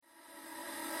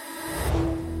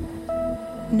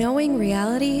Knowing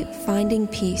Reality, Finding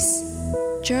Peace.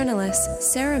 Journalist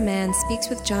Sarah Mann speaks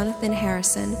with Jonathan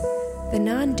Harrison, the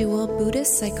non-dual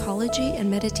Buddhist psychology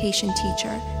and meditation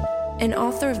teacher, and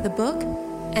author of the book,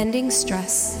 Ending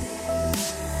Stress.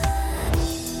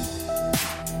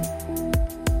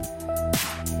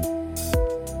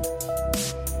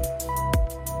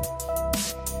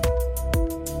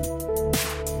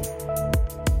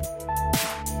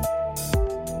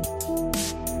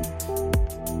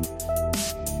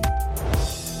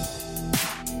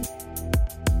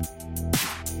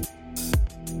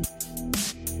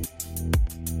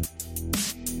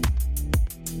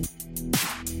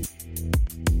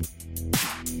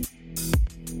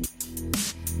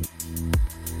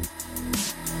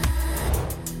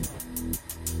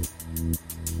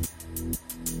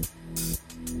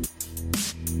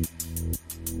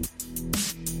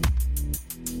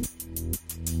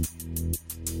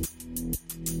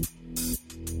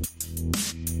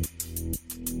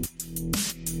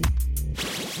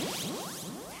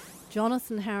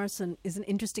 Jonathan Harrison is an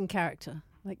interesting character.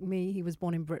 Like me, he was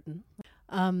born in Britain.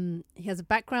 He has a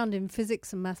background in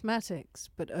physics and mathematics,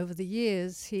 but over the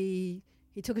years he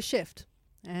took a shift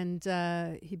and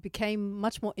he became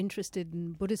much more interested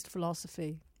in Buddhist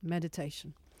philosophy,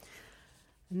 meditation.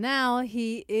 Now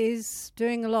he is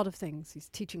doing a lot of things. He's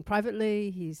teaching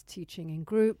privately, he's teaching in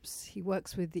groups, he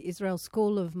works with the Israel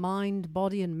School of Mind,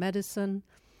 Body and Medicine,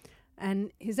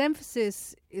 and his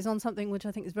emphasis is on something which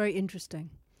I think is very interesting.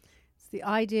 The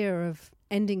idea of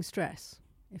ending stress,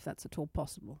 if that's at all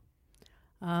possible.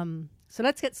 So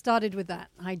let's get started with that.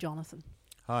 Hi, Jonathan.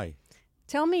 Hi.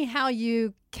 Tell me how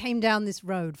you came down this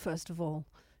road, first of all.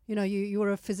 You know, you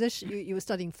were a physician, you were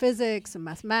studying physics and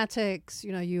mathematics,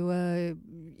 you know, you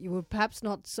were perhaps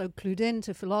not so clued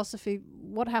into philosophy.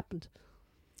 What happened?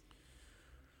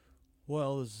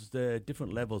 Well, there are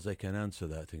different levels I can answer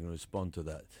that and respond to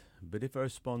that. But if I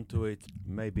respond to it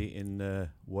maybe in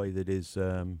a way that is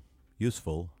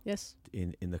useful, yes,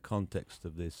 in the context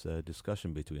of this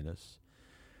discussion between us.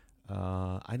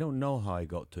 I don't know how I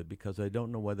got to it because I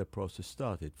don't know where the process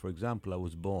started. For example, I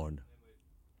was born,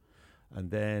 and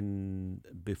then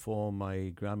before my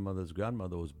grandmother's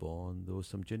grandmother was born, there was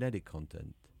some genetic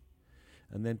content.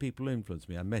 And then people influenced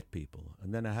me. I met people.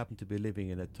 And then I happened to be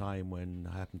living in a time when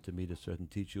I happened to meet a certain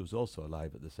teacher who was also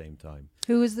alive at the same time.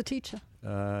 Who was the teacher?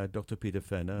 Dr. Peter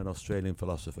Fenner, an Australian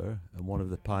philosopher, and one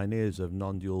of the pioneers of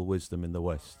non-dual wisdom in the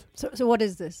West. So what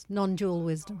is this, non-dual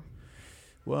wisdom?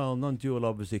 Well, non-dual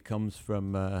obviously comes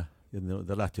from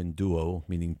the Latin duo,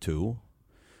 meaning two.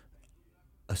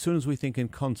 As soon as we think in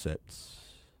concepts,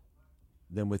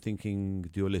 then we're thinking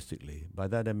dualistically. By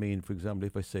that I mean, for example,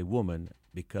 if I say woman,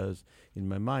 because in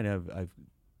my mind I've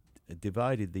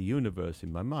divided the universe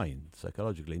in my mind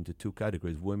psychologically into two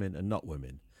categories, women and not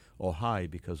women, or high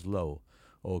because low,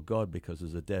 or God because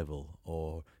there's a devil,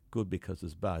 or good because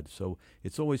there's bad. So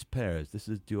it's always pairs. This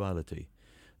is duality.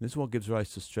 And this is what gives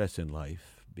rise to stress in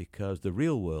life, because the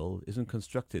real world isn't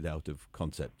constructed out of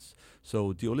concepts.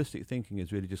 So dualistic thinking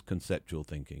is really just conceptual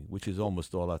thinking, which is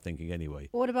almost all our thinking anyway.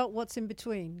 What about what's in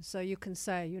between? So you can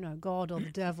say, you know, God or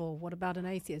the devil. What about an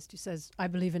atheist who says, I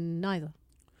believe in neither?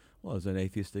 Well, as an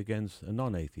atheist against a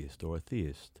non-atheist or a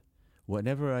theist.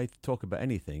 Whenever I talk about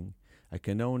anything, I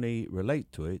can only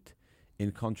relate to it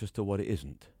in contrast to what it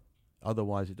isn't.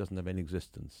 Otherwise, it doesn't have any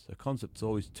existence. A concept's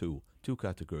always two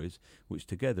categories, which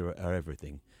together are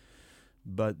everything.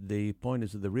 But the point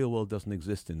is that the real world doesn't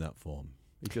exist in that form.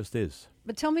 It just is.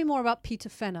 But tell me more about Peter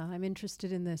Fenner. I'm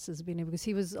interested in this because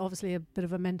he was obviously a bit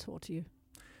of a mentor to you.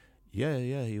 Yeah,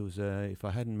 he was. If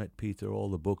I hadn't met Peter, all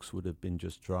the books would have been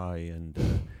just dry. And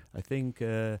I think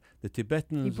the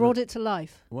Tibetans... He brought it to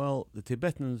life. Well, the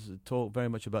Tibetans talk very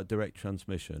much about direct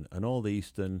transmission, and all the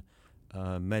Eastern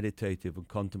meditative and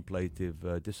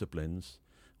contemplative disciplines,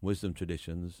 wisdom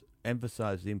traditions,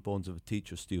 emphasize the importance of a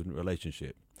teacher-student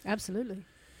relationship. Absolutely.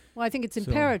 Well, I think it's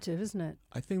imperative, isn't it?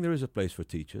 I think there is a place for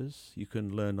teachers. You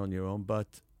can learn on your own,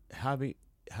 but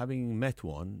having met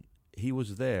one, he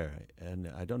was there, and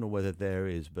I don't know whether there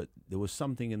is, but there was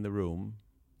something in the room.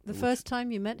 The first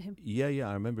time you met him? Yeah,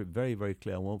 I remember it very, very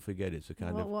clear. I won't forget it. It's a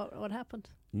kind of... What happened?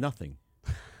 Nothing.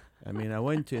 I mean, I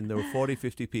went in, there were 40,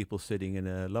 50 people sitting in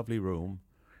a lovely room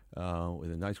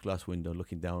with a nice glass window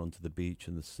looking down onto the beach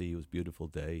and the sea. It was a beautiful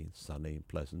day, sunny and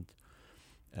pleasant.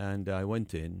 And I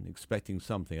went in expecting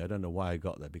something. I don't know why I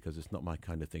got there, because it's not my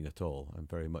kind of thing at all. I'm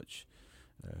very much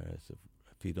sort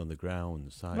of feet on the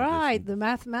ground. Right, the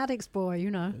mathematics boy, you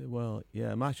know. Well,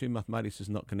 yeah, actually mathematics is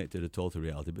not connected at all to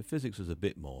reality, but physics is a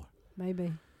bit more.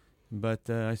 Maybe. But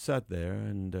I sat there,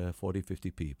 and 40,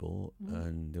 50 people,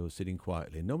 and they were sitting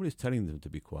quietly. Nobody's telling them to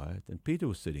be quiet. And Peter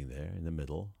was sitting there in the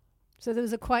middle. So there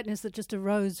was a quietness that just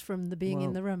arose from the being in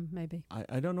Well, the room, maybe.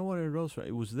 I don't know what it arose from.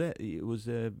 It was there. It was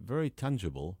very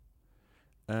tangible,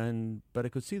 but I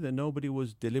could see that nobody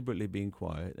was deliberately being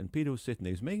quiet. And Peter was sitting there.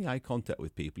 He was making eye contact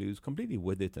with people. He was completely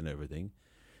with it and everything,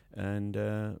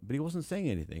 but he wasn't saying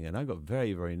anything. And I got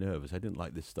very, very nervous. I didn't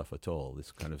like this stuff at all.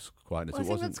 This kind of quietness. Well, I it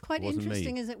think wasn't. that's quite wasn't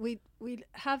interesting, me. is that we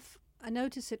have. I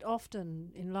notice it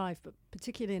often in life, but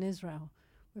particularly in Israel,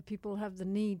 where people have the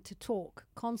need to talk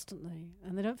constantly,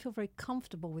 and they don't feel very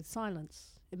comfortable with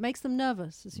silence. It makes them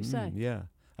nervous, as you say. Yeah,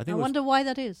 I I think. It was, wonder why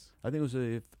that is. I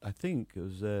think it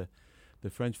was. The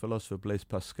French philosopher Blaise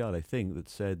Pascal, I think, that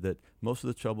said that most of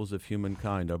the troubles of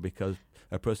humankind are because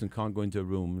a person can't go into a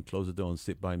room and close the door and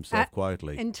sit by himself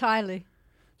quietly. Entirely.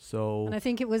 So, And I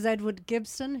think it was Edward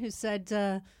Gibson who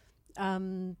said,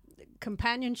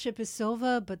 companionship is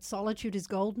silver, but solitude is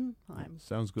golden.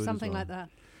 sounds good. Something as well. like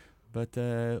that.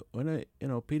 But when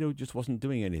Peter just wasn't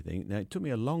doing anything. Now it took me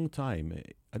a long time.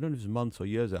 I don't know if it was months or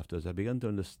years afterwards. I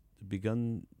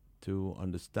begun to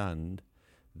understand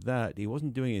that he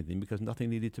wasn't doing anything because nothing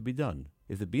needed to be done.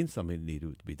 If there'd been something that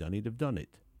needed to be done, he'd have done it.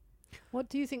 What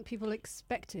do you think people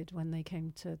expected when they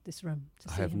came to this room to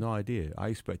I see have him? no idea. I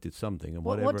expected something, and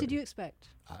What whatever. did you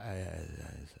expect?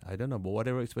 I don't know, but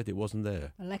whatever I expected wasn't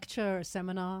there. A lecture, a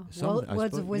seminar, Something, I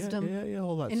words suppose. of wisdom, yeah,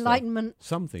 all that enlightenment. stuff.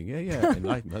 Something, yeah,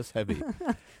 enlightenment. That's heavy.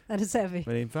 That is heavy.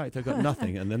 But in fact, I got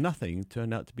nothing, and the nothing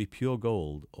turned out to be pure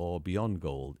gold or beyond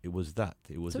gold. It was that.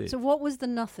 It was it. So what was the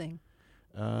nothing?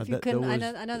 If you can, I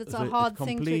know that's a hard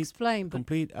thing to explain, but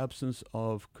complete absence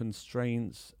of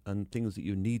constraints and things that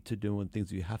you need to do and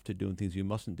things you have to do and things you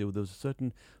mustn't do. There's a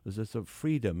sort of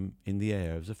freedom in the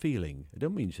air. There's a feeling. I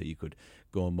don't mean that you could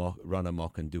go amok, run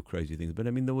amok and do crazy things, but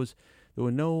I mean there was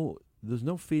no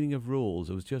feeling of rules.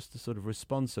 It was just a sort of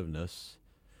responsiveness.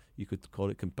 You could call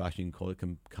it compassion, call it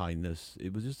kindness.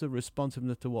 It was just a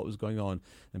responsiveness to what was going on,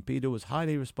 and Peter was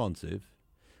highly responsive.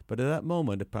 But at that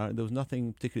moment, apparently, there was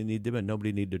nothing particularly needed. But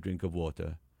nobody needed a drink of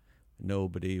water.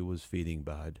 Nobody was feeling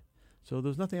bad. So there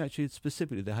was nothing actually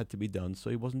specifically that had to be done, so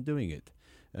he wasn't doing it.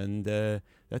 And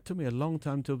that took me a long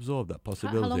time to absorb that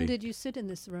possibility. how long did you sit in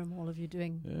this room, all of you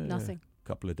doing nothing? A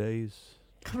couple of days.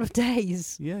 Couple of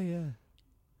days. Yeah.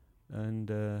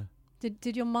 And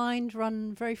Did your mind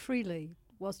run very freely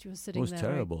whilst you were sitting there? It was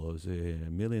terrible. It was a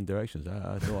million directions.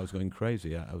 I thought I was going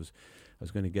crazy. I was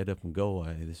going to get up and go.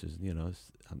 This is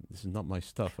not my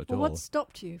stuff at all. What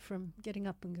stopped you from getting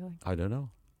up and going? I don't know.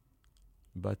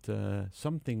 But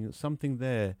something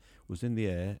there was in the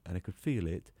air, and I could feel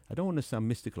it. I don't want to sound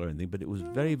mystical or anything, but it was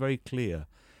very, very clear.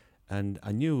 And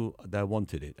I knew that I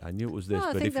wanted it. I knew it was this. No,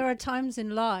 I but think there are times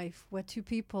in life where two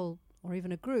people, or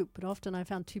even a group, but often I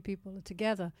found two people are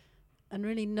together, and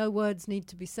really no words need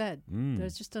to be said.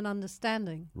 There's just an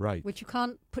understanding, right, which you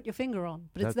can't put your finger on,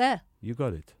 but it's there. You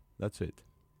got it. That's it.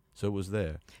 So it was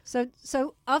there.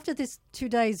 So after this 2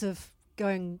 days of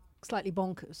going slightly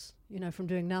bonkers, from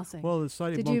doing nothing, well, it's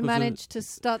slightly did bonkers. you manage to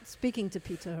start speaking to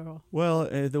Peter? Or? Well,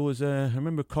 there was I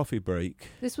remember coffee break.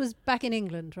 This was back in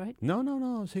England, right? No,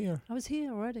 I was here. I was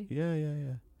here already.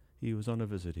 Yeah. He was on a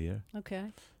visit here.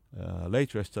 Okay.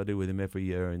 Later, I studied with him every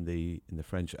year in the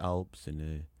French Alps in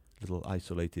a little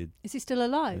isolated. Is he still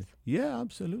alive? Yeah,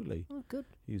 absolutely. Oh, good.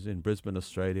 He's in Brisbane,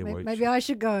 Australia. Maybe I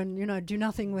should go and do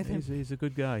nothing with him. He's a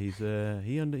good guy.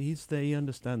 He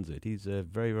understands it. He's a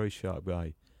very, very sharp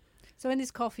guy. So in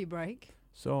this coffee break.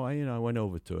 So I went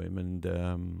over to him, and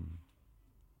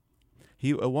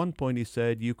he at one point he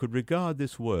said you could regard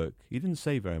this work. He didn't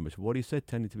say very much. But what he said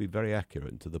tended to be very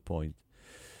accurate and to the point.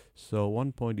 So at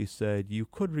one point he said you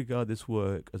could regard this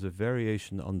work as a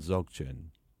variation on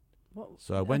Dzogchen.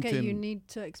 So I went to him. You need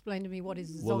to explain to me what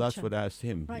is Dzogchen. Well, that's what I asked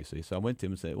him, right. you see. So I went to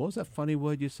him and said, what was that funny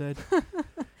word you said?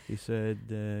 He said,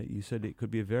 you said it could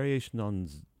be a variation on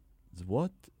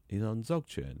what? On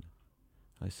Dzogchen.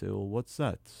 I said, well, what's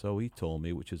that? So he told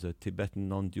me, which is a Tibetan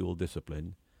non-dual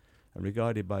discipline, and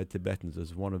regarded by Tibetans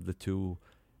as one of the two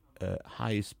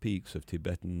highest peaks of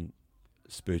Tibetan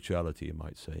spirituality, you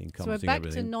might say, encompassing so we're back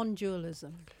everything. to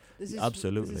non-dualism.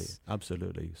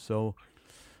 Absolutely. So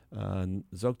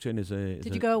Dzogchen is a...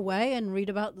 Did you go away and read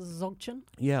about the Dzogchen?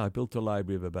 Yeah, I built a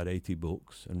library of about 80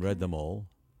 books and read them all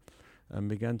and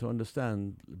began to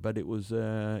understand. But it was...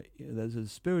 there's a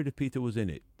spirit of Peter was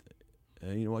in it.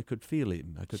 I could feel it.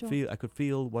 I could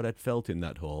feel what I'd felt in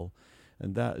that hall.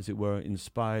 And that, as it were,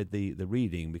 inspired the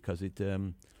reading because it's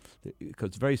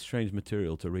very strange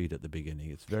material to read at the beginning.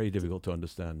 It's very difficult to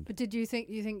understand. But did you think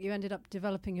you ended up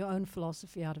developing your own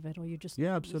philosophy out of it, or you just...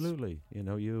 Yeah, absolutely.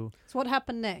 So what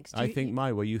happened next? I think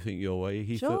my way, you think your way.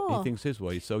 He thinks his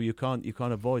way. So you can't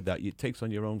avoid that. It takes on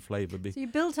your own flavour. So you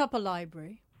built up a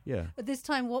library. Yeah. At this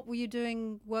time, what were you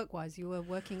doing work-wise? You were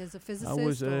working as a physicist? I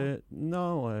was or?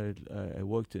 I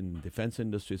worked in defense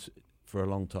industries for a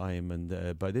long time,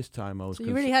 and by this time I was. So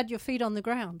you really had your feet on the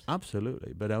ground.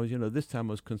 Absolutely, but I was, this time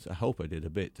I was. I hope I did a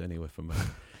bit anyway from my.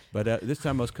 But this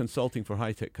time I was consulting for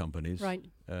high-tech companies, right?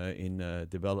 In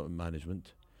development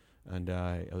management, and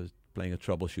I was playing a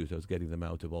troubleshooter. I was getting them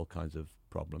out of all kinds of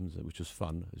problems, which was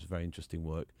fun. It was very interesting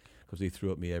work because they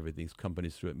threw at me everything. These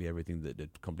companies threw at me everything that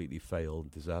had completely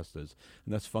failed, disasters,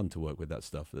 and that's fun to work with that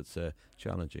stuff. That's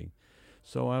challenging.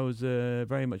 So I was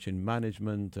very much in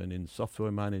management and in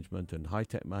software management and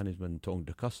high-tech management, talking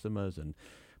to customers and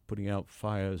putting out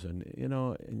fires and,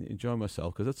 enjoying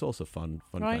myself because that's also fun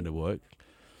right. kind of work.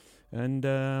 And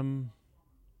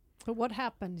but what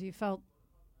happened? Did you feel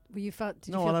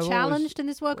I've challenged in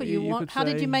this work, or how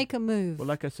did you make a move? Well,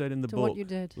 like I said in the book, what you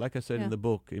did? Like I said in the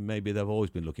book, maybe they've always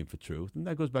been looking for truth, and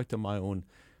that goes back to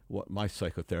what my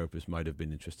psychotherapist might have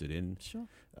been interested in. Sure.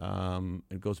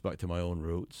 It goes back to my own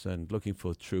roots and looking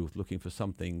for truth, looking for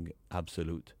something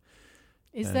absolute.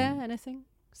 Is there anything?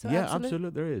 Yeah,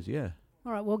 absolute there is. Yeah.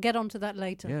 All right, we'll get on to that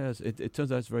later. Yes, it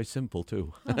turns out it's very simple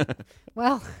too. Oh.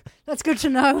 Well, that's good to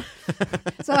know.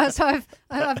 so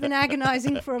I've been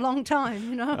agonizing for a long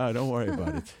time, Oh, don't worry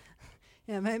about it.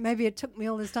 Yeah, maybe it took me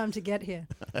all this time to get here.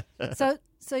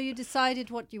 So you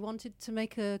decided what you wanted to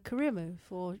make a career move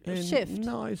or a shift?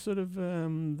 No, I sort of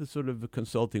the sort of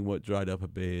consulting work dried up a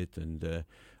bit, and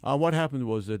what happened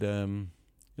was that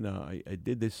I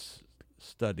did this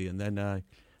study, and then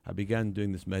I began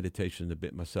doing this meditation a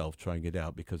bit myself, trying it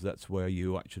out, because that's where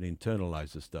you actually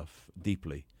internalize the stuff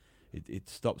deeply. It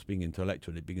stops being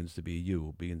intellectual; it begins to be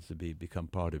you, become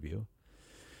part of you.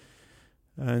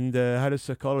 And I had a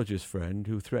psychologist friend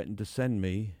who threatened to send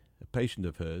me a patient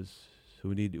of hers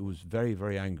who was very,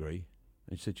 very angry.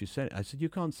 And she said, "You sent it." I said, "You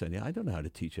can't send it. I don't know how to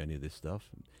teach any of this stuff."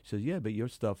 She said, "Yeah, but your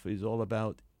stuff is all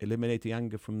about eliminating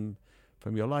anger from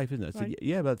your life, isn't it?" I said,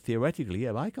 "Yeah, but theoretically,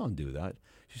 but I can't do that."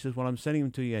 She says, "Well, I'm sending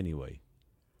him to you anyway."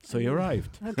 So he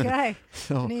arrived. Okay.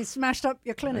 And he smashed up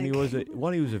your clinic. And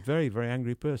he was a very, very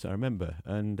angry person, I remember.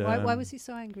 And why was he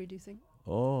so angry, do you think?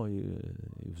 Oh, he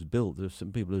was built. There's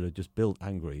some people that are just built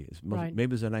angry. Maybe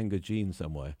there's an anger gene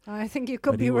somewhere. I think you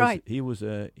could be right. He was,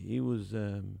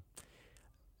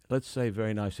 let's say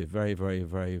very nicely, very, very,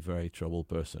 very, very troubled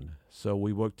person. So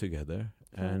we worked together.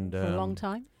 For a long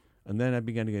time? And then I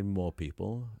began to get more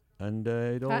people. And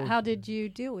how did you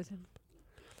deal with him?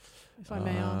 If I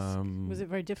may ask, was it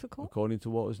very difficult? According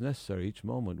to what was necessary each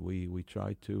moment, we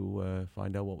tried to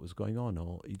find out what was going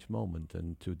on each moment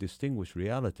and to distinguish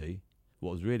reality,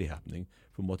 what was really happening,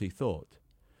 from what he thought.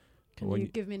 Can you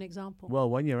give me an example? Well,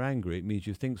 when you're angry, it means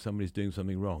you think somebody's doing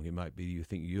something wrong. It might be you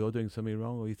think you're doing something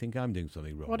wrong, or you think I'm doing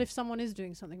something wrong. What if someone is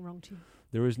doing something wrong to you?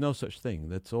 There is no such thing.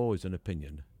 That's always an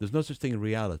opinion. There's no such thing in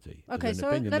reality. Okay,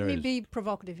 so let me be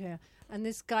provocative here. And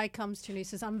this guy comes to you and he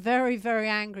says, "I'm very, very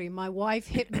angry. My wife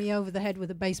hit me over the head with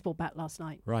a baseball bat last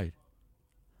night." Right.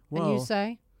 Well, and you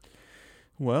say?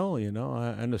 Well, I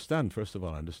understand. First of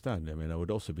all, I understand. I mean, I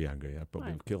would also be angry. I'd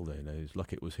probably have killed her. He's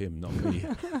lucky it was him, not me.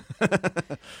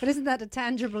 But isn't that a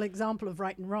tangible example of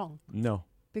right and wrong? No.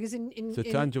 Because it's a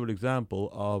tangible example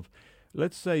of,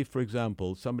 let's say, for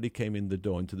example, somebody came in the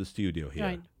door into the studio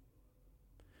here.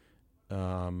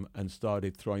 Right. And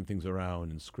started throwing things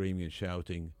around and screaming and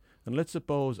shouting. And let's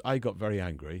suppose I got very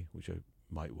angry, which I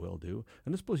might well do,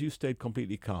 and let's suppose you stayed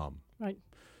completely calm. Right.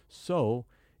 So,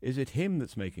 is it him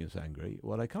that's making us angry?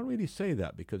 Well, I can't really say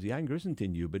that because the anger isn't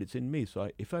in you, but it's in me.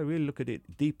 So if I really look at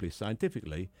it deeply,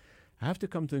 scientifically, I have to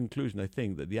come to the conclusion, I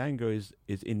think, that the anger is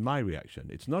in my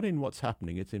reaction. It's not in what's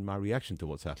happening, it's in my reaction to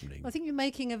what's happening. I think you're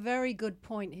making a very good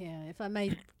point here. If I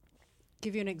may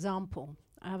give you an example.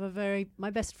 I have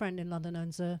my best friend in London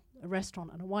owns a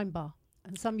restaurant and a wine bar.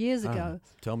 And some years ago...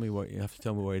 Tell me you have to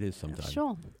tell me where it is sometime.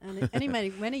 Sure. And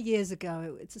many years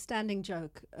ago, it's a standing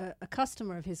joke, a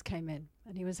customer of his came in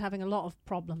and he was having a lot of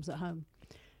problems at home.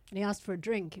 And he asked for a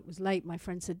drink. It was late. My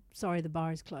friend said, "Sorry, the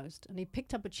bar is closed." And he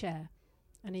picked up a chair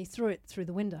and he threw it through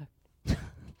the window.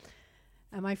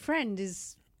 And my friend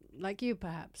is like you,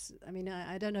 perhaps. I mean,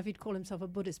 I don't know if he'd call himself a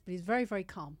Buddhist, but he's very, very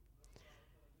calm.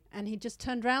 And he just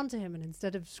turned round to him, and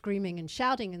instead of screaming and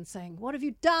shouting and saying, "What have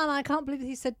you done? I can't believe it,"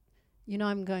 he said,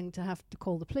 "I'm going to have to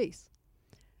call the police."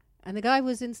 And the guy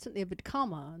was instantly a bit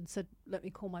calmer and said, "Let me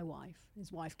call my wife."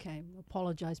 His wife came,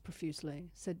 apologized profusely,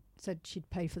 said she'd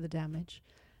pay for the damage.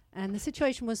 And the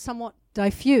situation was somewhat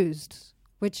diffused,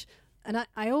 and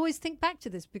I always think back to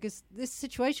this because this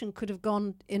situation could have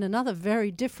gone in another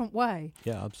very different way.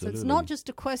 Yeah, absolutely. So it's not just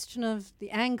a question of the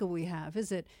anger we have,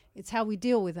 is it? It's how we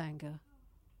deal with anger.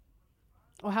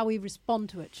 Or how we respond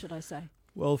to it, should I say.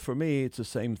 Well, for me, it's the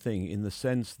same thing in the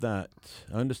sense that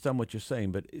I understand what you're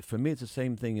saying, but for me, it's the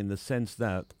same thing in the sense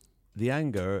that the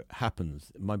anger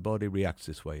happens. My body reacts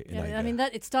this way in anger. I mean,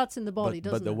 that it starts in the body,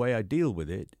 doesn't it? But the way I deal with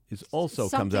it is also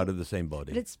comes out of the same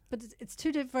body. But it's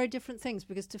two very different things,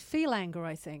 because to feel anger,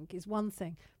 I think, is one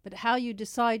thing, but how you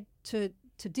decide to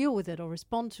deal with it or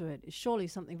respond to it is surely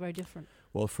something very different.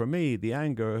 Well, for me, the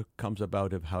anger comes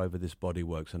about of however this body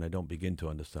works, and I don't begin to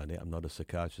understand it. I'm not a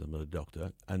psychiatrist, I'm not a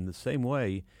doctor. And the same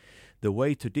way, the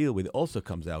way to deal with it also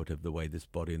comes out of the way this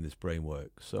body and this brain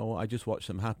work. So I just watch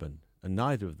them happen. And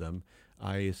neither of them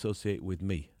I associate with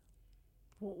me.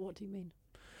 What do you mean?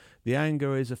 The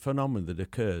anger is a phenomenon that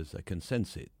occurs. I can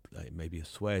sense it. Like maybe a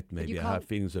sweat, maybe I have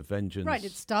feelings of vengeance. Right,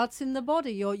 it starts in the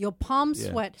body. Your palms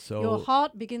sweat, so your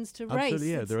heart begins to race.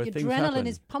 Absolutely, yeah, there are things adrenaline happen.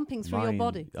 Is pumping through your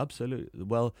body. Absolutely.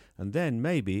 Well, and then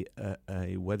maybe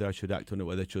whether I should act on it,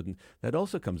 whether I shouldn't, that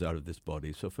also comes out of this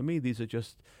body. So for me, these are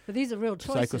just but these are real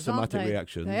choices, psychosomatic aren't they?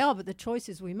 reactions. They are, but the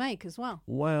choices we make as well.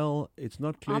 Well, it's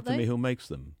not clear to me who makes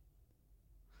them.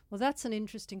 Well, that's an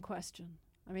interesting question.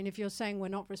 I mean, if you're saying we're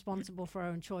not responsible for our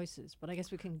own choices, but I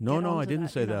guess we can. No, I didn't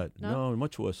say that. No,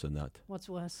 much worse than that. What's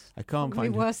worse? I can't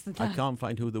find. Worse than that? I can't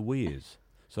find who the we is,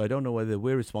 so I don't know whether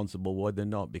we're responsible or whether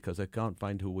not, because I can't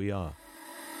find who we are.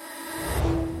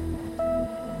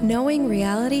 Knowing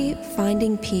reality,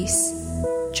 finding peace.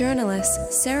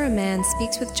 Journalist Sarah Mann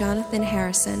speaks with Jonathan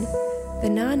Harrison, the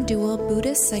non-dual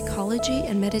Buddhist psychology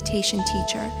and meditation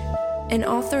teacher, and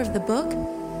author of the book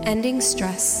Ending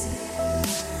Stress.